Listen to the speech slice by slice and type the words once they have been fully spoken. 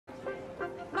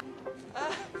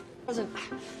Wasn't.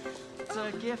 It's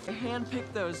a gift. I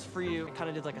handpicked those for you. I kind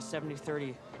of did like a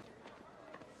 70-30.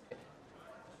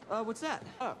 What's that?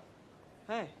 Oh,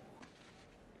 hey.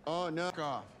 Oh, no.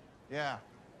 Off. Yeah.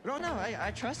 No,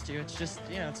 I trust you. It's just,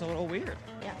 you know, it's a little weird.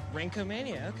 Yeah.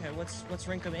 Rinkomania. Okay, what's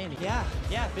Rinkomania? Yeah,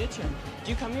 bitchin'.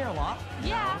 Do you come here a lot?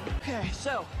 Yeah. Okay,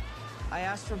 so I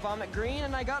asked for Vomit Green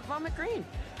and I got Vomit Green.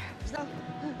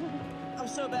 I'm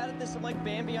so bad at this. I'm like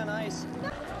Bambi on ice.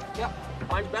 Yeah,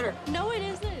 mine's better. No, it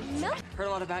isn't. No. Heard a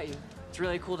lot about you. It's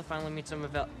really cool to finally meet some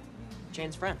of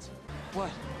Jane's friends. What?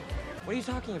 What are you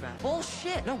talking about?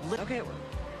 Bullshit. No. Okay.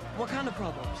 What kind of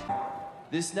problems?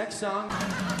 This next song.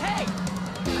 Hey!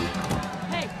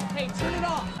 Hey! Turn it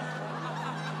off.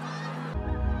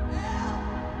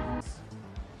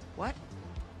 What?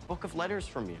 Book of letters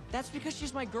from you. That's because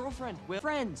she's my girlfriend. We're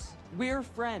friends. We're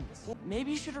friends.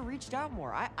 Maybe you should have reached out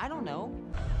more. I don't know.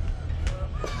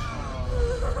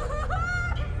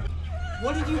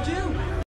 What did you do?